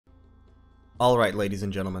Alright, ladies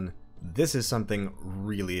and gentlemen, this is something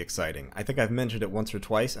really exciting. I think I've mentioned it once or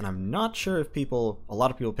twice, and I'm not sure if a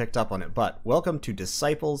lot of people picked up on it, but welcome to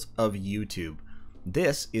Disciples of YouTube.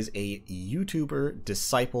 This is a YouTuber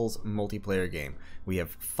Disciples multiplayer game. We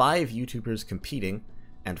have 5 YouTubers competing,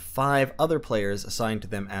 and 5 other players assigned to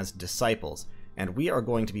them as disciples, and we are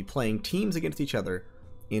going to be playing teams against each other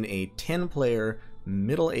in a 10-player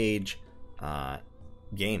middle-age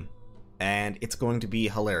game. And it's going to be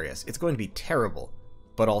hilarious. It's going to be terrible,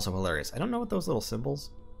 but also hilarious. I don't know what those little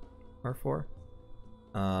symbols are for.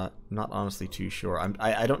 Not honestly too sure.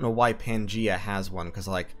 I don't know why Pangea has one, because,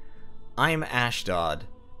 like, I'm Ashdod,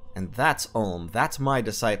 and that's Ulm. That's my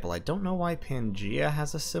disciple. I don't know why Pangea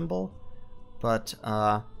has a symbol, but,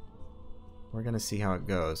 we're gonna see how it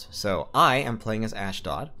goes. So, I am playing as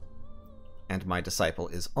Ashdod, and my disciple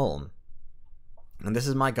is Ulm. And this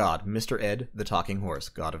is my god, Mr. Ed, the Talking Horse,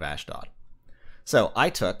 god of Ashdod. So,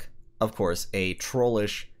 I took, of course, a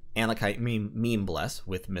trollish Anakite meme bless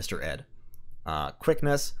with Mr. Ed.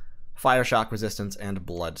 Quickness, fire shock resistance, and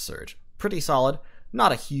blood surge. Pretty solid.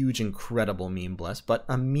 Not a huge, incredible meme bless, but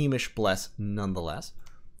a memish bless nonetheless.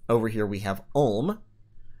 Over here we have Ulm,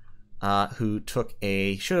 who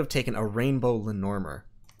should have taken a Rainbow Lenormor,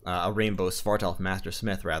 a Rainbow Svartalf Master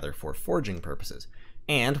Smith, rather, for forging purposes.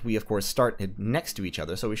 And we, of course, start next to each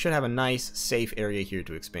other, so we should have a nice, safe area here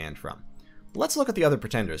to expand from. Let's look at the other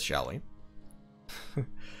pretenders, shall we?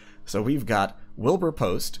 So we've got Wilbur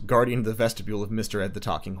Post, Guardian of the Vestibule of Mr. Ed the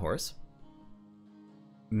Talking Horse.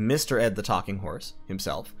 Mr. Ed the Talking Horse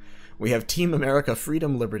himself. We have Team America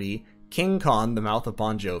Freedom Liberty, King Khan, the Mouth of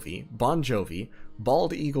Bon Jovi,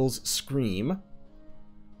 Bald Eagle's Scream,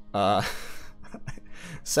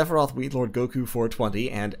 Sephiroth Wheatlord Goku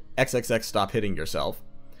 420, and XXX Stop Hitting Yourself.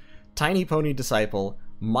 Tiny Pony Disciple,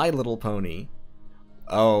 My Little Pony.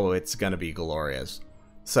 Oh, it's gonna be glorious.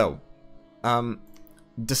 So,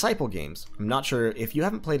 Disciple games. I'm not sure if you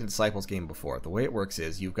haven't played a Disciples game before. The way it works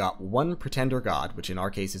is you've got one pretender god, which in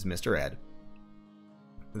our case is Mr. Ed.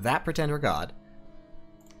 That pretender god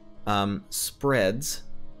spreads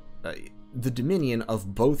the dominion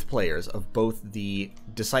of both players, of both the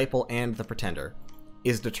disciple and the pretender,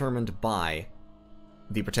 is determined by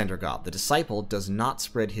the pretender god. The disciple does not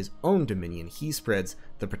spread his own dominion, he spreads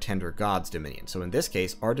the pretender god's dominion. So in this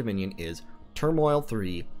case, our dominion is Turmoil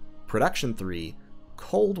 3, Production 3,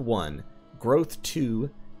 Cold 1, Growth 2,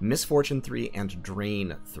 Misfortune 3, and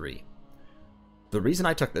Drain 3. The reason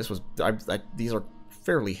I took this was, these are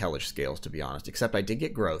fairly hellish scales, to be honest, except I did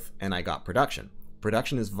get Growth, and I got Production.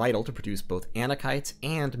 Production is vital to produce both Anakites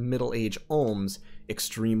and middle-age Ulm's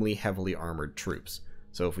extremely heavily armored troops.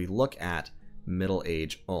 So if we look at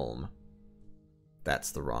middle-age Ulm,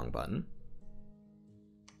 that's the wrong button.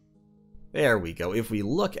 There we go. If we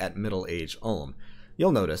look at middle-age Ulm,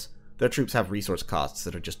 you'll notice their troops have resource costs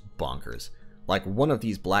that are just bonkers. Like, one of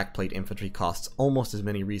these Black Plate infantry costs almost as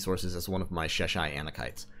many resources as one of my Sheshai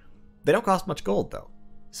Anakites. They don't cost much gold, though.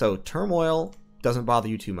 So Turmoil doesn't bother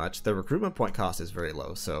you too much. The recruitment point cost is very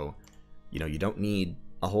low, so, you know, you don't need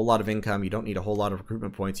a whole lot of income, you don't need a whole lot of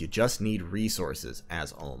recruitment points, you just need resources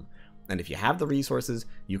as Ulm. And if you have the resources,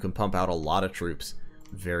 you can pump out a lot of troops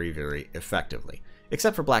very, very effectively.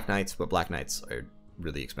 Except for Black Knights, but Black Knights are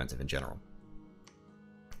really expensive in general.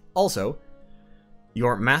 Also,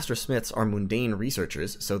 your Master Smiths are mundane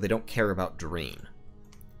researchers, so they don't care about Drain.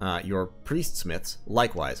 Your Priest Smiths,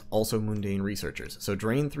 likewise, also mundane researchers, so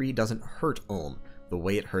Drain 3 doesn't hurt Ulm the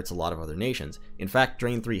way it hurts a lot of other nations. In fact,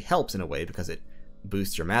 Drain 3 helps in a way because it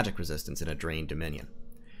boosts your magic resistance in a Drain Dominion.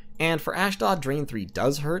 And for Ashdod, Drain 3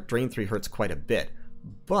 does hurt. Drain 3 hurts quite a bit,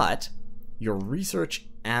 but your research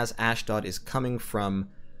as Ashdod is coming from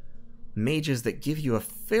mages that give you a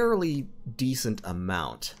fairly decent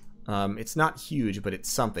amount. It's not huge, but it's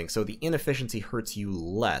something, so the inefficiency hurts you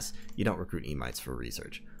less. You don't recruit Emites for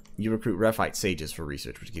research. You recruit Rephite Sages for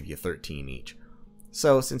research, which give you 13 each.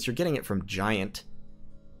 So, since you're getting it from giant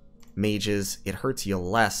mages, it hurts you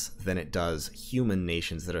less than it does human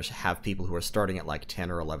nations that have people who are starting at like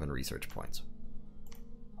 10 or 11 research points.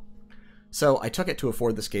 So, I took it to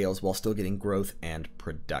afford the scales while still getting growth and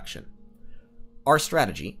production. Our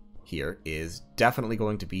strategy here is definitely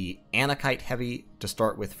going to be Anakite heavy to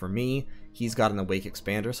start with for me. He's got an Awake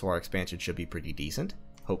Expander, so our expansion should be pretty decent,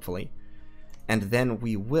 hopefully. And then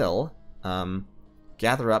we will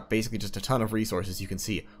gather up basically just a ton of resources. You can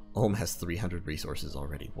see Ulm has 300 resources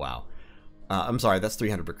already. Wow. I'm sorry, that's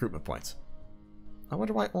 300 recruitment points. I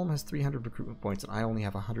wonder why Ulm has 300 recruitment points and I only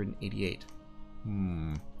have 188.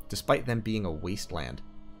 Despite them being a wasteland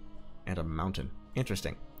and a mountain.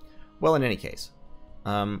 Interesting. Well, in any case,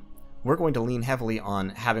 we're going to lean heavily on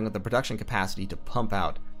having the production capacity to pump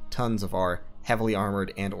out tons of our heavily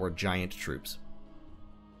armored and or giant troops.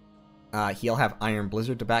 He'll have Iron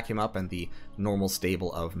Blizzard to back him up and the normal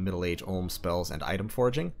stable of Middle Age Olm spells and item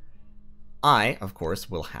foraging. I, of course,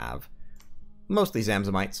 will have mostly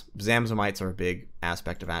Zamzamites. Zamzamites are a big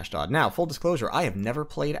aspect of Ashdod. Now, full disclosure, I have never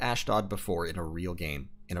played Ashdod before in a real game.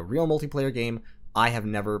 In a real multiplayer game, I have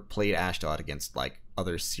never played Ashdod against, like,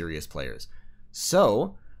 other serious players.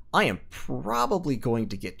 So, I am probably going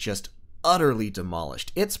to get just utterly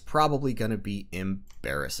demolished. It's probably going to be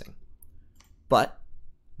embarrassing. But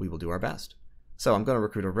we will do our best. So I'm going to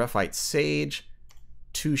recruit a Rephite Sage,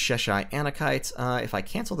 2 Sheshai Anakites. If I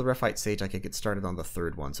cancel the Rephite Sage, I could get started on the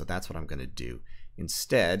third one, so that's what I'm going to do.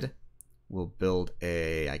 Instead, we'll build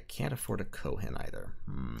a... I can't afford a Kohen either.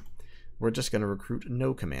 We're just going to recruit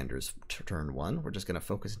no commanders turn 1. We're just going to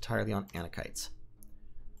focus entirely on Anakites.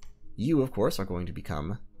 You, of course, are going to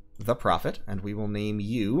become the Prophet, and we will name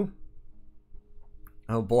you...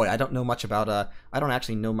 Oh boy, I don't know much about, I don't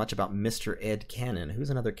actually know much about Mr. Ed Cannon. Who's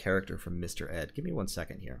another character from Mr. Ed? Give me 1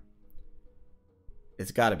 second here.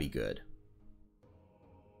 It's gotta be good.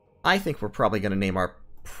 I think we're probably gonna name our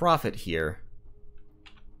prophet here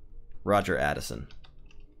Roger Addison.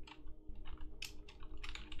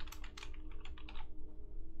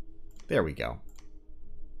 There we go.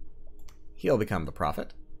 He'll become the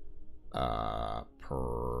prophet.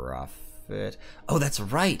 Prophet. Oh, that's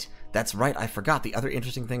right! That's right, I forgot the other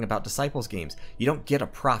interesting thing about Disciples games. You don't get a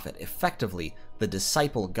prophet. Effectively, the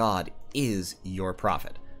disciple god is your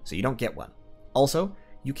prophet, so you don't get one. Also,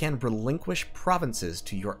 you can relinquish provinces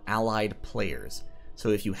to your allied players. So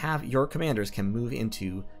if you have, your commanders can move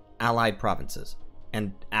into allied provinces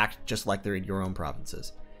and act just like they're in your own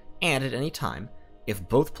provinces. And at any time, if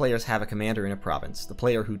both players have a commander in a province, the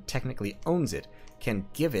player who technically owns it can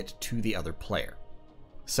give it to the other player.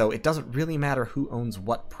 So it doesn't really matter who owns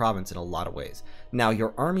what province in a lot of ways. Now,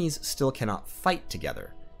 your armies still cannot fight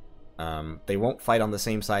together. They won't fight on the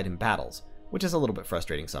same side in battles, which is a little bit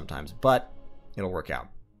frustrating sometimes, but it'll work out.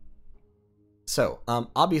 So,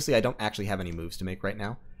 obviously I don't actually have any moves to make right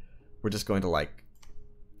now. We're just going to, like,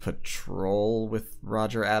 patrol with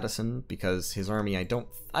Roger Addison, because his army, I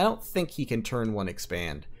don't think he can turn 1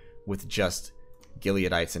 expand with just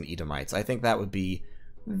Gileadites and Edomites. I think that would be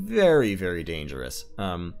very, very dangerous.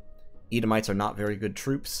 Edomites are not very good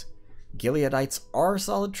troops. Gileadites are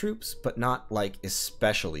solid troops, but not, like,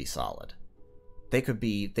 especially solid. They could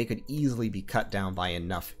easily be cut down by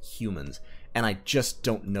enough humans, and I just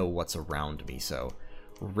don't know what's around me, so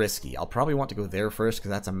risky. I'll probably want to go there first,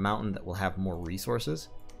 because that's a mountain that will have more resources.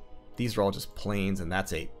 These are all just plains, and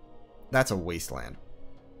that's a wasteland.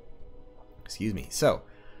 Excuse me. So,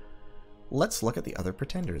 let's look at the other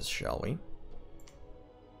pretenders, shall we?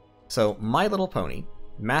 So, My Little Pony,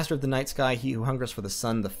 Master of the Night Sky, He Who Hungers for the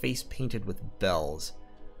Sun, the Face Painted with Bells.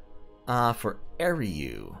 For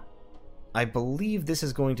Eryu, I believe this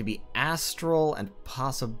is going to be Astral and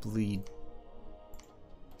possibly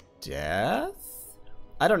Death?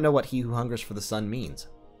 I don't know what He Who Hungers for the Sun means.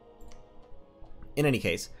 In any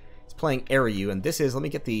case, it's playing Eryu, and this is, let me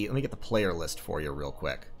get the player list for you real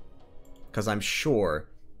quick, because I'm sure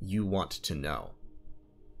you want to know.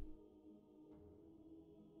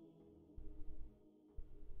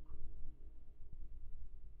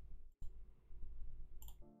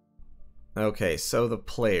 Okay, so the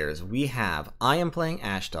players. We have, I am playing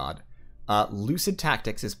Ashdod, Lucid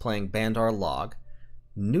Tactics is playing Bandar Log,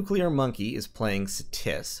 Nuclear Monkey is playing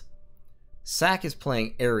Satis, Sak is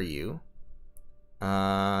playing Eryu,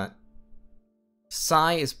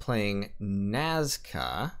 Sai is playing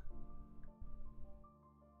Nazca,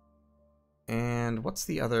 and what's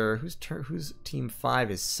the other, who's team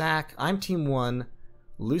 5 is Sak, I'm team 1,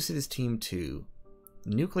 Lucid is team 2,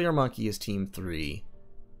 Nuclear Monkey is team 3,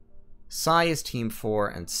 Sai is team 4,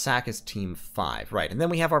 and Sak is team 5. Right, and then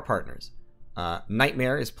we have our partners.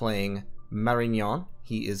 Nightmare is playing Marignon.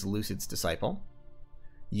 He is Lucid's disciple.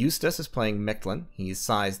 Eustace is playing Mechlin. He is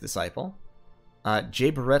Sai's disciple. Jay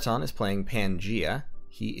Breton is playing Pangea.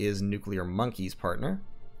 He is Nuclear Monkey's partner.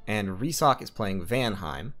 And Resoc is playing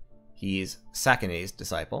Vanheim. He is Sakine's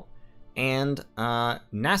disciple. And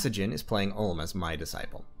Nasajin is playing Ulm as my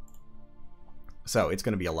disciple. So it's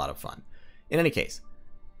going to be a lot of fun. In any case,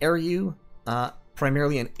 Eryu,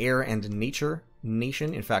 primarily an air and nature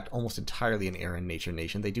nation. In fact, almost entirely an air and nature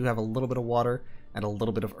nation. They do have a little bit of water and a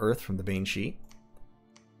little bit of earth from the Banshee.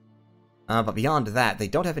 But beyond that, they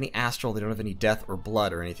don't have any astral, they don't have any death or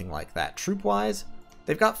blood or anything like that. Troop-wise,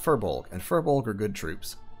 they've got Furbolg, and Furbolg are good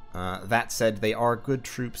troops. That said, they are good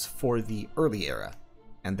troops for the early era,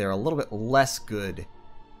 and they're a little bit less good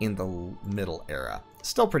in the middle era.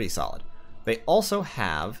 Still pretty solid. They also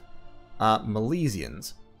have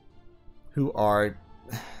Milesians, who are...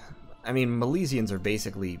 I mean, Milesians are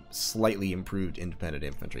basically slightly improved independent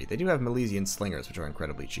infantry. They do have Milesian slingers, which are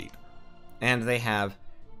incredibly cheap. And they have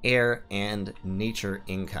air and nature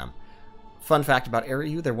income. Fun fact about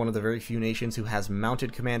Ariu, they're one of the very few nations who has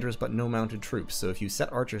mounted commanders but no mounted troops, so if you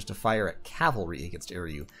set archers to fire at cavalry against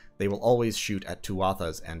Ariu, they will always shoot at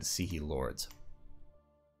Tuathas and Sihi lords.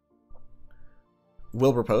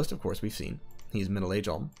 Wilberpost, of course, we've seen. He's middle-age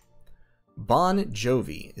Ulm. Bon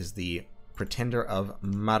Jovi is the pretender of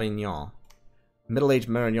Marignan. Middle-aged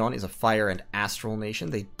Marignan is a fire and astral nation.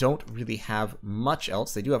 They don't really have much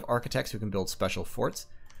else. They do have architects who can build special forts.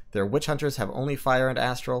 Their witch hunters have only fire and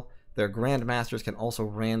astral. Their grandmasters can also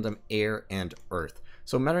random air and earth.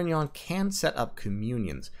 So Marignan can set up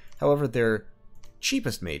communions. However, their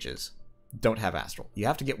cheapest mages don't have astral. You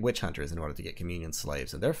have to get witch hunters in order to get communion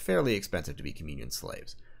slaves, and they're fairly expensive to be communion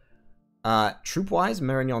slaves. Troop-wise,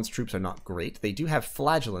 Marignan's troops are not great. They do have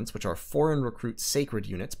flagellants, which are foreign recruit sacred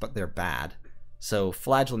units, but they're bad. So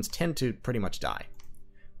flagellants tend to pretty much die.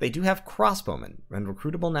 They do have crossbowmen, and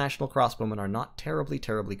recruitable national crossbowmen are not terribly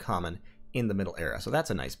common in the Middle Era, so that's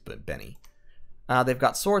a nice Benny. They've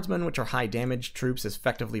got swordsmen, which are high damage troops,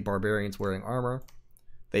 effectively barbarians wearing armor.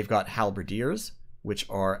 They've got halberdiers, which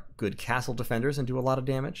are good castle defenders and do a lot of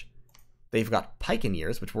damage. They've got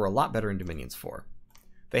pikeneers, which were a lot better in Dominions 4.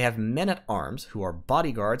 They have men-at-arms, who are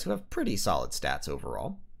bodyguards who have pretty solid stats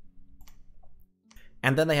overall.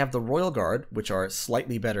 And then they have the Royal Guard, which are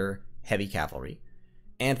slightly better heavy cavalry.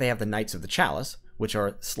 And they have the Knights of the Chalice, which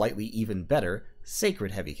are slightly even better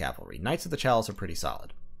sacred heavy cavalry. Knights of the Chalice are pretty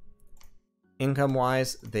solid.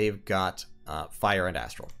 Income-wise, they've got fire and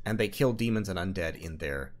astral, and they kill demons and undead in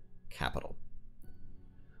their capital.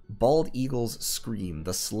 Bald Eagle's Scream,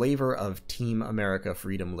 the slaver of Team America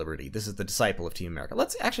Freedom Liberty. This is the disciple of Team America.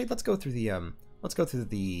 Let's go through the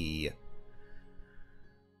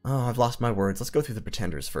oh, I've lost my words. Let's go through the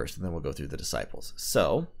pretenders first, and then we'll go through the disciples.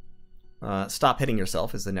 So, Stop Hitting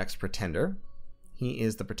Yourself is the next pretender. He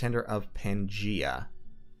is the pretender of Pangea.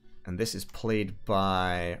 And this is played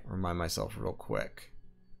by... remind myself real quick.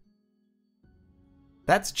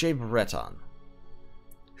 That's Jay Breton,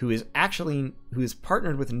 who is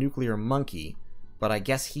partnered with Nuclear Monkey, but I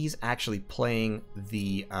guess he's actually playing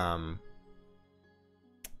the...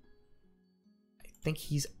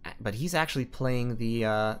 he's actually playing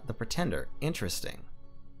the pretender. Interesting.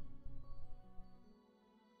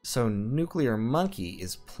 So Nuclear Monkey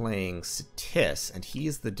is playing Satis, and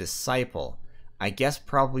he's the disciple. I guess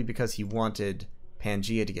probably because he wanted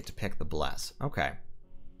Pangea to get to pick the bless. Okay.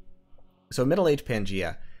 So middle-aged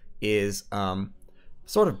Pangea is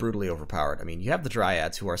sort of brutally overpowered. I mean, you have the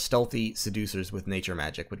Dryads, who are stealthy seducers with nature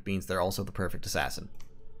magic, which means they're also the perfect assassin.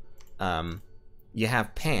 You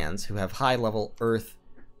have Pans, who have high-level earth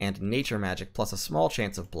and nature magic, plus a small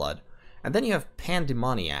chance of blood. And then you have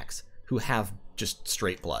Pandemoniacs, who have just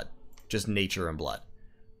straight blood. Just nature and blood.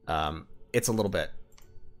 It's a little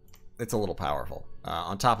powerful.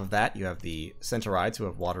 On top of that, you have the Centaurides, who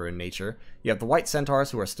have water and nature. You have the White Centaurs,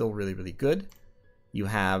 who are still really, really good. You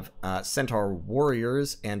have Centaur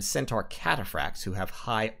Warriors and Centaur Cataphracts, who have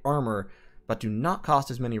high armor, but do not cost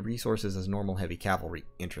as many resources as normal heavy cavalry,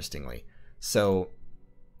 interestingly. So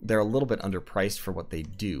they're a little bit underpriced for what they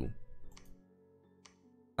do.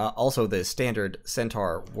 Also, the standard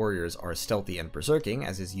Centaur Warriors are stealthy and berserking,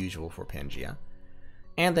 as is usual for Pangea.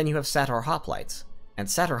 And then you have Satyr Hoplites. And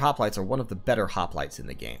Satyr Hoplites are one of the better hoplites in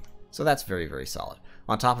the game. So that's very, very solid.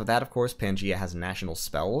 On top of that, of course, Pangea has national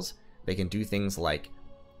spells. They can do things like...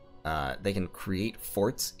 they can create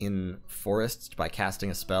forts in forests by casting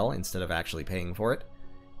a spell instead of actually paying for it.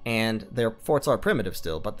 And their forts are primitive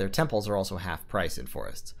still, but their temples are also half price in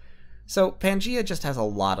forests. So Pangea just has a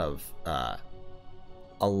lot of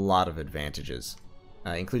advantages,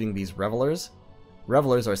 including these Revelers.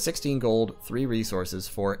 Revelers are 16 gold, 3 resources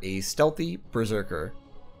for a stealthy berserker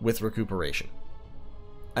with recuperation.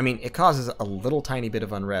 I mean, it causes a little tiny bit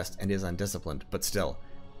of unrest and is undisciplined, but still,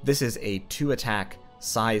 this is a 2-attack,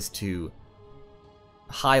 size 2,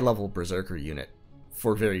 high-level berserker unit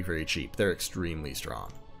for very, very cheap. They're extremely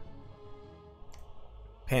strong.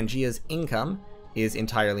 Pangea's income is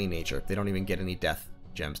entirely nature. They don't even get any death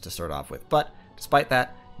gems to start off with, but despite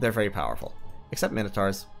that, they're very powerful. Except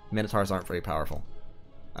Minotaurs. Minotaurs aren't very powerful.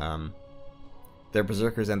 They're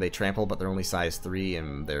berserkers and they trample, but they're only size 3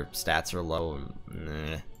 and their stats are low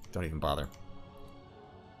and don't even bother.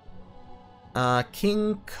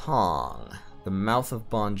 King Kong, the Mouth of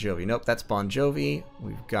Bon Jovi. Nope, that's Bon Jovi.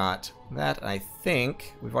 We've got that. I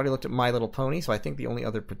think we've already looked at My Little Pony, so I think the only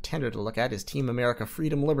other pretender to look at is Team America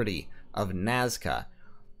Freedom Liberty of Nazca.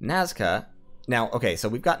 Nazca. Now, okay, so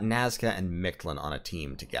we've got Nazca and Mictlan on a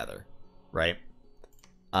team together. right?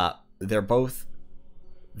 They're both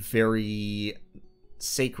very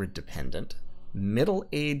sacred dependent.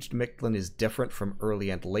 Middle-aged Mictlan is different from early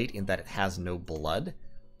and late in that it has no blood.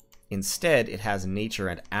 Instead, it has nature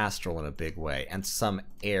and astral in a big way, and some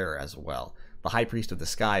air as well. The High Priest of the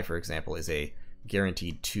Sky, for example, is a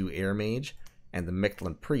guaranteed 2 air mage, and the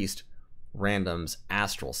Mictlan Priest randoms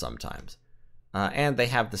astral sometimes. And they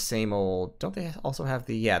have the same old... Don't they also have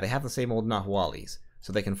the... Yeah, they have the same old Nahwalis,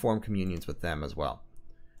 so they can form communions with them as well.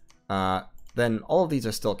 Then all of these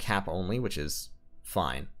are still cap only, which is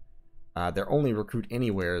fine. Their only recruit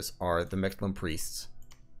anywheres are the Mictlan Priests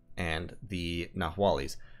and the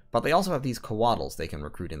Nahwalis. But they also have these Coatls they can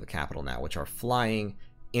recruit in the capital now, which are flying,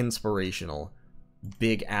 inspirational,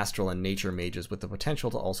 big astral and nature mages with the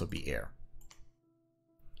potential to also be air.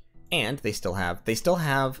 And they still have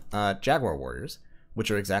Jaguar Warriors,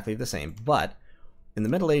 which are exactly the same, but in the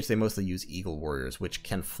Middle Age they mostly use Eagle Warriors, which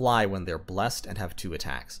can fly when they're blessed and have 2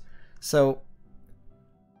 attacks. So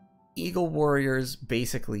Eagle Warriors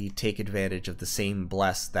basically take advantage of the same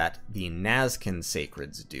bless that the Nazcan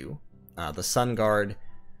Sacreds do. The Sun Guard,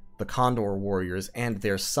 the Condor Warriors, and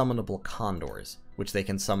their summonable Condors, which they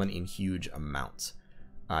can summon in huge amounts.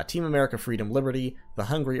 Team America Freedom Liberty, the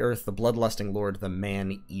Hungry Earth, the Bloodlusting Lord, the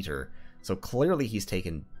Man-Eater. So clearly he's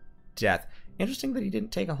taken death. Interesting that he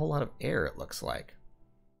didn't take a whole lot of air, it looks like.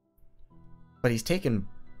 But he's taken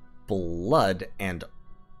blood and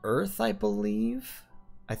earth, I believe?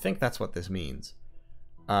 I think that's what this means.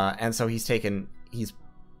 And so he's taken...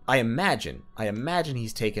 I imagine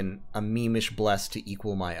he's taken a memish bless to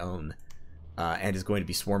equal my own, and is going to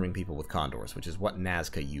be swarming people with condors, which is what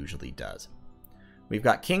Nazca usually does. We've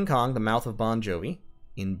got King Kong, the Mouth of Bon Jovi,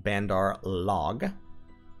 in Bandar Log.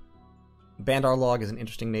 Bandar Log is an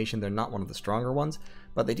interesting nation. They're not one of the stronger ones,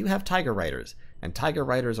 but they do have Tiger Riders, and Tiger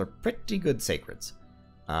Riders are pretty good sacreds.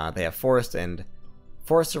 They have forest and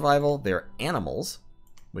forest survival. They're animals,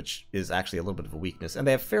 which is actually a little bit of a weakness, and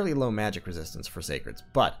they have fairly low magic resistance for sacreds,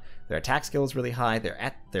 but their attack skill is really high,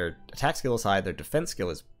 their attack skill is high, their defense skill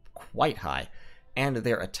is quite high, and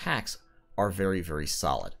their attacks are very, very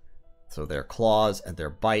solid. So their claws and their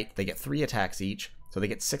bite, they get 3 attacks each, so they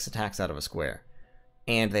get 6 attacks out of a square.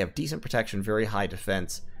 And they have decent protection, very high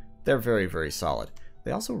defense. They're very, very solid.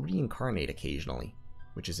 They also reincarnate occasionally,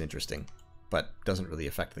 which is interesting, but doesn't really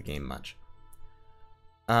affect the game much.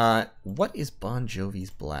 What is Bon Jovi's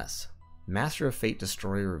bless? Master of Fate,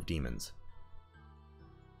 Destroyer of Demons.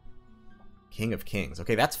 King of Kings.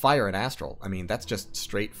 Okay, that's fire and astral. I mean, that's just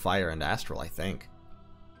straight fire and astral, I think.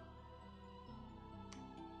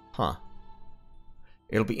 Huh.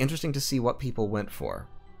 It'll be interesting to see what people went for.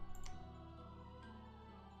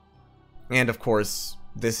 And, of course,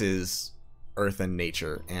 this is Earth and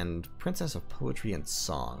Nature, and Princess of Poetry and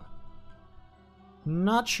Song.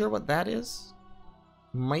 Not sure what that is.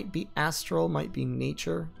 Might be astral, might be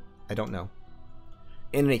nature. I don't know.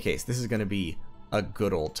 In any case, this is going to be a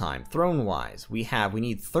good old time. Throne-wise, we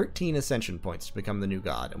need 13 ascension points to become the new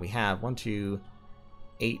god, and we have 1, 2,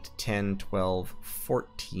 8, 10, 12,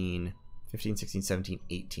 14, 15, 16, 17,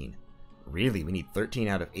 18. Really? We need 13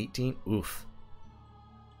 out of 18? Oof.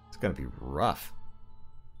 It's going to be rough.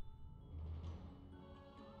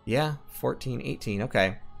 Yeah, 14, 18,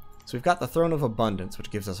 okay. So we've got the Throne of Abundance,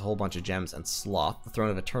 which gives us a whole bunch of gems and sloth. The Throne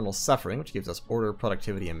of Eternal Suffering, which gives us order,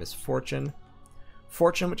 productivity, and misfortune.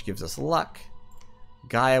 Fortune, which gives us luck.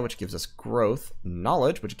 Gaia, which gives us growth.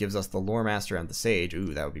 Knowledge, which gives us the Lore Master and the Sage.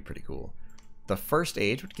 Ooh, that would be pretty cool. The First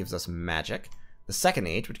Age, which gives us magic. The Second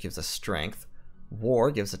Age, which gives us strength.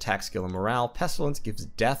 War gives attack, skill, and morale. Pestilence gives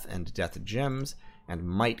death and death gems. And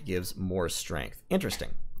Might gives more strength.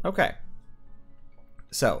 Interesting. Okay.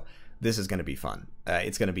 So, this is going to be fun.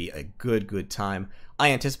 It's going to be a good time.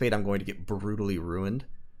 I anticipate I'm going to get brutally ruined.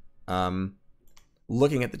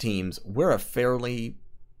 Looking at the teams, we're a fairly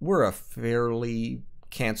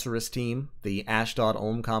cancerous team. The Ashdod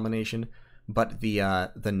Ulm combination, but the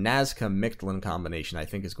Nazca Mictlan combination I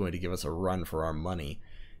think is going to give us a run for our money.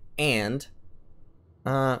 And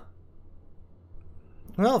well,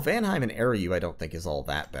 Vanheim and Ariu I don't think is all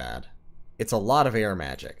that bad. It's a lot of air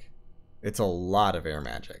magic.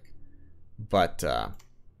 But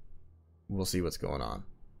we'll see what's going on.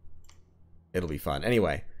 It'll be fun.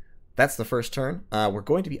 Anyway, that's the first turn. We're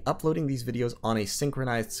going to be uploading these videos on a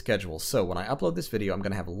synchronized schedule. So when I upload this video, I'm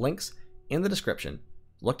going to have links in the description.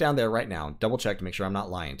 Look down there right now. Double check to make sure I'm not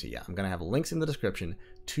lying to you. I'm going to have links in the description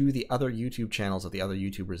to the other YouTube channels of the other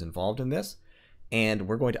YouTubers involved in this. And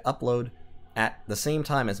we're going to upload at the same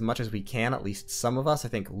time as much as we can. At least some of us, I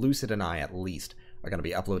think Lucid and I at least, are going to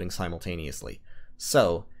be uploading simultaneously.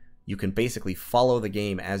 So you can basically follow the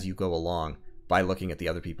game as you go along, by looking at the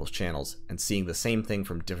other people's channels and seeing the same thing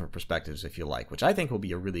from different perspectives, if you like, which I think will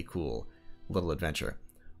be a really cool little adventure.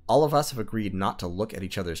 All of us have agreed not to look at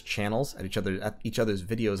each other's channels, at each other's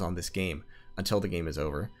videos on this game until the game is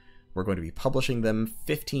over. We're going to be publishing them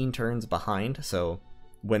 15 turns behind, so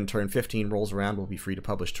when turn 15 rolls around, we'll be free to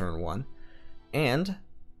publish turn 1. And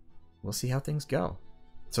we'll see how things go.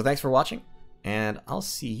 So thanks for watching, and I'll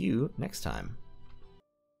see you next time.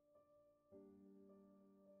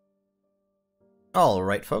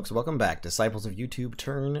 Alright folks, welcome back. Disciples of YouTube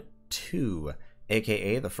turn 2,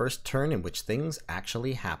 aka the first turn in which things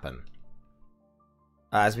actually happen.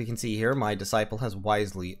 As we can see here, my disciple has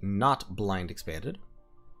wisely not blind expanded.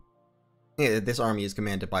 This army is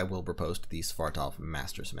commanded by Wilbur Post, the Svartalf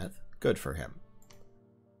Mastersmith. Good for him.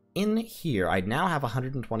 In here, I now have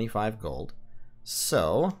 125 gold.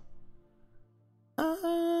 So,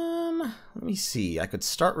 let me see. I could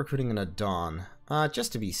start recruiting an Adon,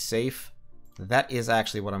 just to be safe. That is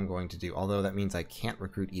actually what I'm going to do, although that means I can't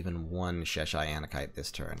recruit even one Sheshai Anakite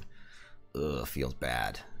this turn. Ugh, feels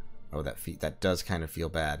bad. Oh, that does kind of feel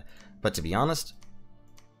bad. But to be honest,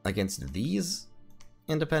 against these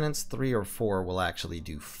independents, 3 or 4 will actually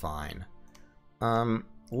do fine.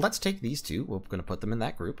 Let's take these two. We're going to put them in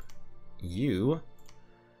that group. You...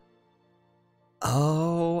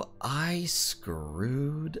 Oh, I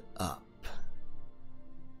screwed up.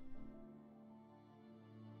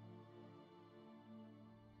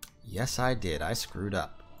 Yes, I did. I screwed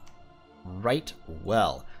up. Right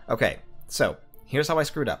well. Okay, so here's how I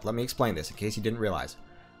screwed up. Let me explain this in case you didn't realize.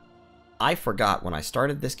 I forgot when I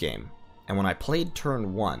started this game, and when I played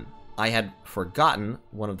turn 1, I had forgotten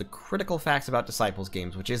one of the critical facts about Disciples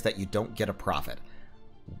games, which is that you don't get a prophet.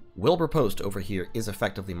 Wilbur Post over here is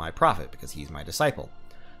effectively my prophet because he's my disciple.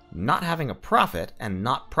 Not having a prophet and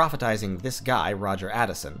not prophetizing this guy, Roger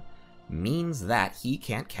Addison, means that he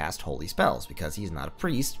can't cast holy spells because he's not a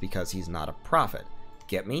priest, because he's not a prophet.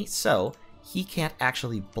 Get me? So, he can't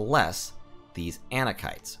actually bless these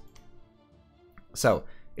Anakites. So,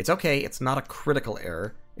 it's okay, it's not a critical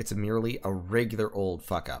error, it's merely a regular old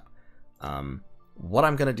fuck-up. What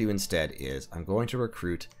I'm going to do instead is, I'm going to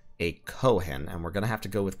recruit a Kohen, and we're going to have to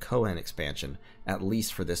go with Kohen expansion, at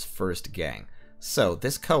least for this first gang. So,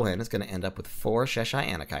 this Kohen is going to end up with 4 Sheshai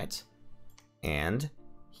Anakites, and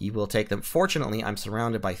he will take them. Fortunately, I'm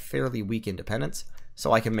surrounded by fairly weak independents,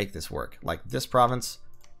 so I can make this work. Like this province,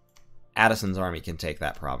 Addison's army can take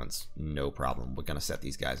that province, no problem. We're going to set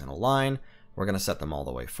these guys in a line. We're going to set them all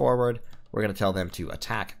the way forward. We're going to tell them to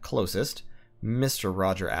attack closest. Mr.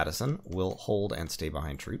 Roger Addison will hold and stay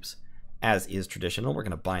behind troops. As is traditional, we're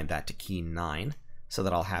going to bind that to key 9, so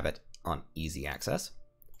that I'll have it on easy access.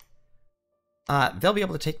 They'll be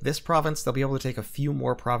able to take this province, they'll be able to take a few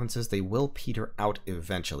more provinces, they will peter out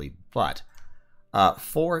eventually, but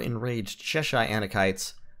 4 enraged Sheshai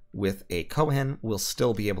Anakites with a Kohen will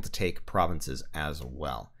still be able to take provinces as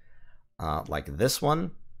well. Like this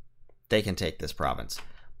one, they can take this province.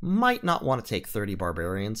 Might not want to take 30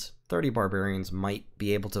 barbarians. 30 barbarians might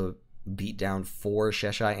be able to beat down 4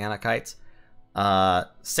 Sheshai Anakites.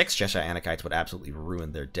 6 Sheshai Anakites would absolutely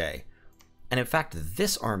ruin their day. And in fact,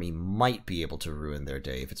 this army might be able to ruin their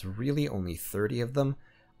day. If it's really only 30 of them,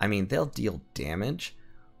 I mean, they'll deal damage,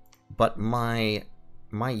 but my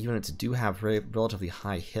units do have relatively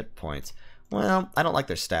high hit points. Well, I don't like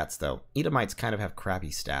their stats, though. Edomites kind of have crappy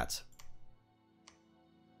stats.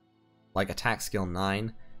 Like attack skill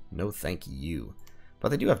 9, no thank you. But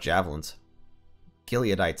they do have javelins.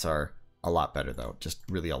 Gileadites are a lot better, though. Just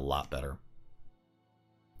really a lot better.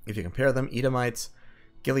 If you compare them, Edomites...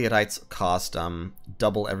 Gileadites cost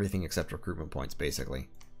double everything except recruitment points, basically.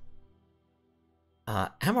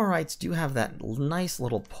 Amorites do have that nice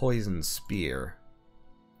little poison spear.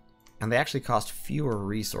 And they actually cost fewer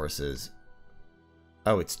resources.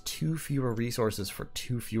 Oh, it's 2 fewer resources for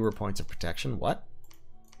 2 fewer points of protection? What?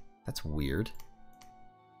 That's weird.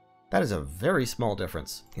 That is a very small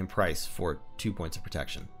difference in price for 2 points of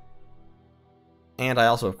protection. And I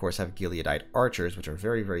also, of course, have Gileadite archers, which are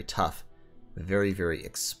very, very tough. Very, very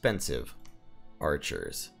expensive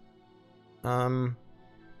archers. Bashanites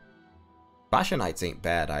ain't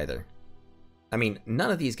bad either. I mean,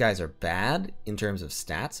 none of these guys are bad in terms of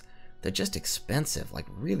stats. They're just expensive, like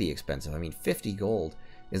really expensive. I mean, 50 gold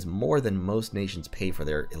is more than most nations pay for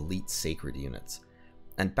their elite sacred units.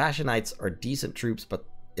 And Bashanites are decent troops, but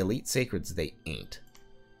elite sacreds they ain't.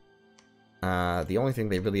 The only thing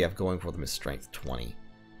they really have going for them is strength 20.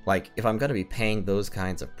 Like, if I'm going to be paying those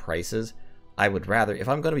kinds of prices, I would rather, if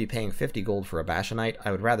I'm going to be paying 50 gold for a Bashanite,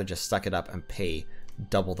 I would rather just suck it up and pay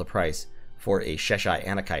double the price for a Sheshai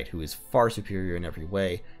Anakite who is far superior in every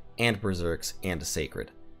way, and berserks, and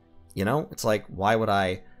sacred. You know, it's like, why would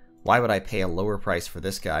I pay a lower price for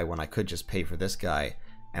this guy when I could just pay for this guy,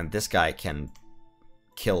 and this guy can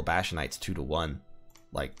kill Bashanites 2-to-1,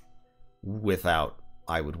 like, without,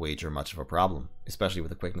 I would wager, much of a problem, especially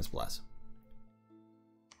with the Quickness Bless.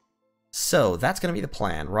 So, that's going to be the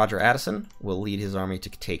plan. Roger Addison will lead his army to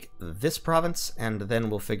take this province, and then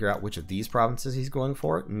we'll figure out which of these provinces he's going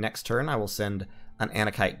for. Next turn, I will send an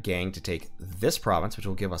Anakite gang to take this province, which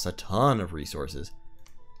will give us a ton of resources.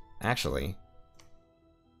 Actually,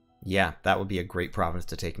 yeah, that would be a great province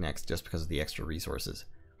to take next, just because of the extra resources.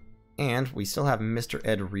 And we still have Mr.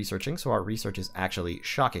 Ed researching, so our research is actually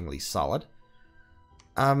shockingly solid.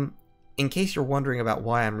 In case you're wondering about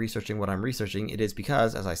why I'm researching what I'm researching, it is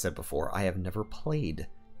because, as I said before, I have never played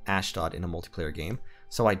Ashdod in a multiplayer game,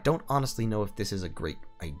 so I don't honestly know if this is a great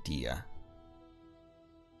idea.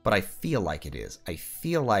 But I feel like it is. I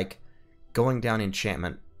feel like going down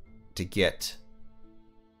enchantment to get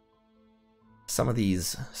some of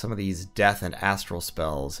these death and astral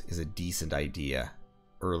spells is a decent idea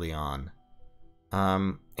early on.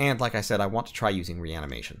 And like I said, I want to try using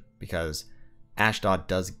reanimation, because Ashdod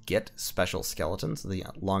does get special skeletons, the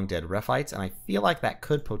long dead Rephites, and I feel like that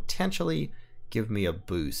could potentially give me a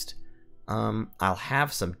boost. I'll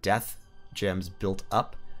have some death gems built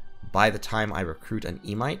up by the time I recruit an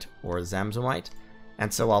Emite or a Zamzumite,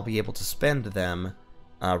 and so I'll be able to spend them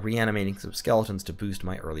reanimating some skeletons to boost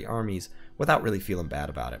my early armies without really feeling bad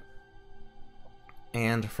about it.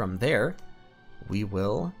 And from there, we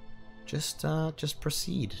will just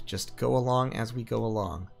proceed. Just go along as we go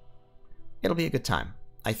along. It'll be a good time.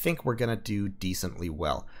 I think we're going to do decently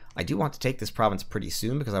well. I do want to take this province pretty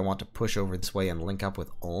soon because I want to push over this way and link up with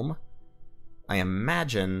Ulm. I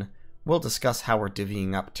imagine we'll discuss how we're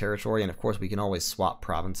divvying up territory, and of course we can always swap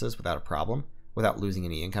provinces without a problem, without losing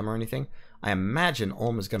any income or anything. I imagine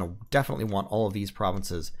Ulm is going to definitely want all of these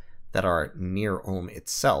provinces that are near Ulm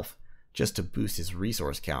itself just to boost his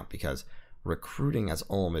resource count, because recruiting as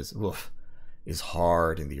Ulm is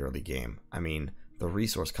hard in the early game. I mean, the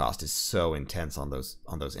resource cost is so intense on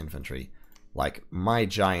those infantry. Like, my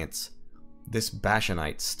giants, this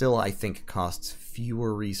Bashanite still, I think, costs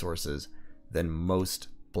fewer resources than most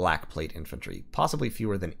Black Plate infantry. Possibly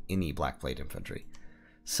fewer than any Black Plate infantry.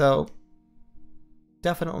 So,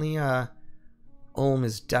 definitely, Ulm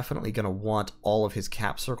is definitely going to want all of his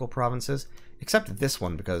cap circle provinces, except this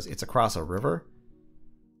one, because it's across a river.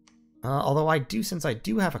 Although since I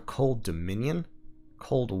do have a Cold Dominion,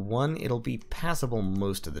 Cold 1, it'll be passable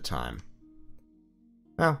most of the time.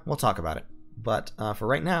 Well, we'll talk about it. But for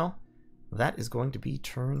right now, that is going to be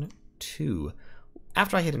turn 2.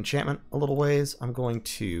 After I hit enchantment a little ways, I'm going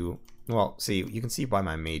to... Well, see, you can see by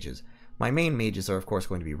my mages. My main mages are, of course,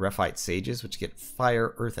 going to be Rephite Sages, which get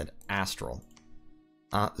Fire, Earth, and Astral.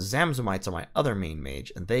 Zamzumites are my other main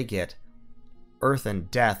mage, and they get Earth and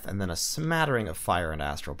Death, and then a smattering of Fire and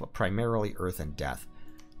Astral, but primarily Earth and Death.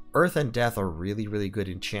 Earth and Death are really, really good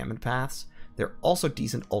enchantment paths. They're also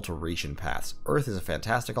decent alteration paths. Earth is a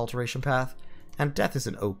fantastic alteration path, and Death is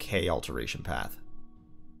an okay alteration path.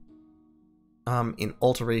 In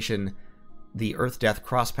alteration, the Earth-Death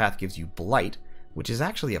cross path gives you Blight, which is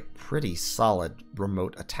actually a pretty solid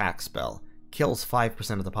remote attack spell. Kills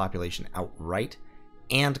 5% of the population outright,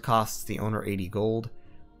 and costs the owner 80 gold,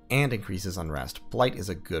 and increases unrest. Blight is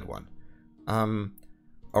a good one.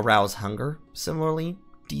 Arouse Hunger, similarly,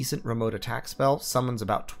 decent remote attack spell. Summons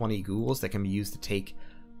about 20 ghouls that can be used to take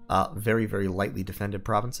very, very lightly defended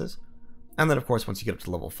provinces. And then, of course, once you get up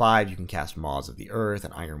to level 5, you can cast Maws of the Earth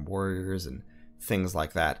and Iron Warriors and things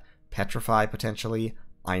like that. Petrify, potentially.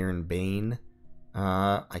 Iron Bane.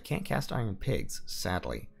 I can't cast Iron Pigs,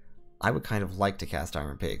 sadly. I would kind of like to cast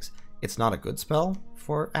Iron Pigs. It's not a good spell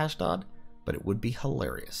for Ashdod, but it would be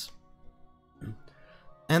hilarious.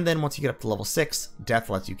 And then once you get up to level 6, Death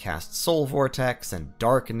lets you cast Soul Vortex and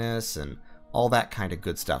Darkness and all that kind of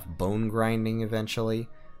good stuff. Bone Grinding eventually.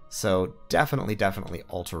 So definitely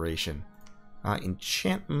Alteration.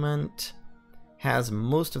 Enchantment has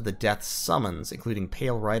most of the Death summons, including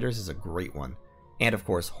Pale Riders is a great one. And of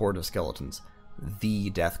course, Horde of Skeletons, the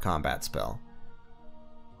Death combat spell.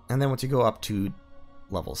 And then once you go up to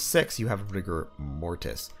level 6, you have Rigor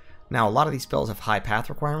Mortis. Now, a lot of these spells have high path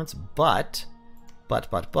requirements, but my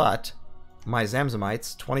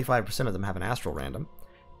Zamzumites, 25% of them have an Astral random,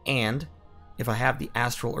 and if I have the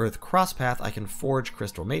Astral Earth cross path, I can forge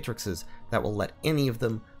Crystal Matrixes that will let any of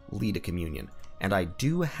them lead a communion. And I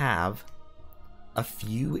do have a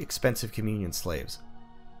few expensive communion slaves.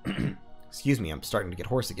 Excuse me, I'm starting to get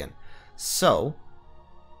hoarse again. So,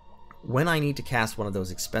 when I need to cast one of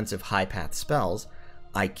those expensive high path spells,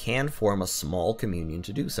 I can form a small communion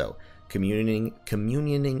to do so.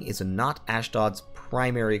 Communioning is not Ashdod's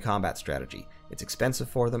primary combat strategy. It's expensive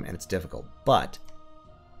for them and it's difficult. But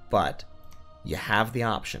you have the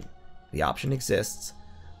option. The option exists.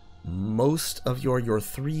 Most of your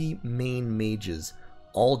 3 main mages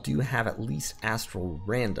all do have at least astral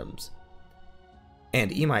randoms.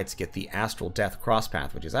 And Emites get the astral death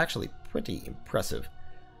crosspath, which is actually pretty impressive.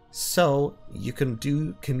 So you can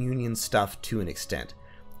do communion stuff to an extent.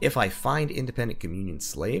 If I find independent communion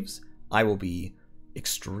slaves, I will be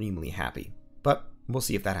extremely happy. But we'll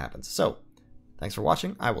see if that happens. So, thanks for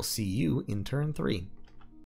watching. I will see you in turn 3.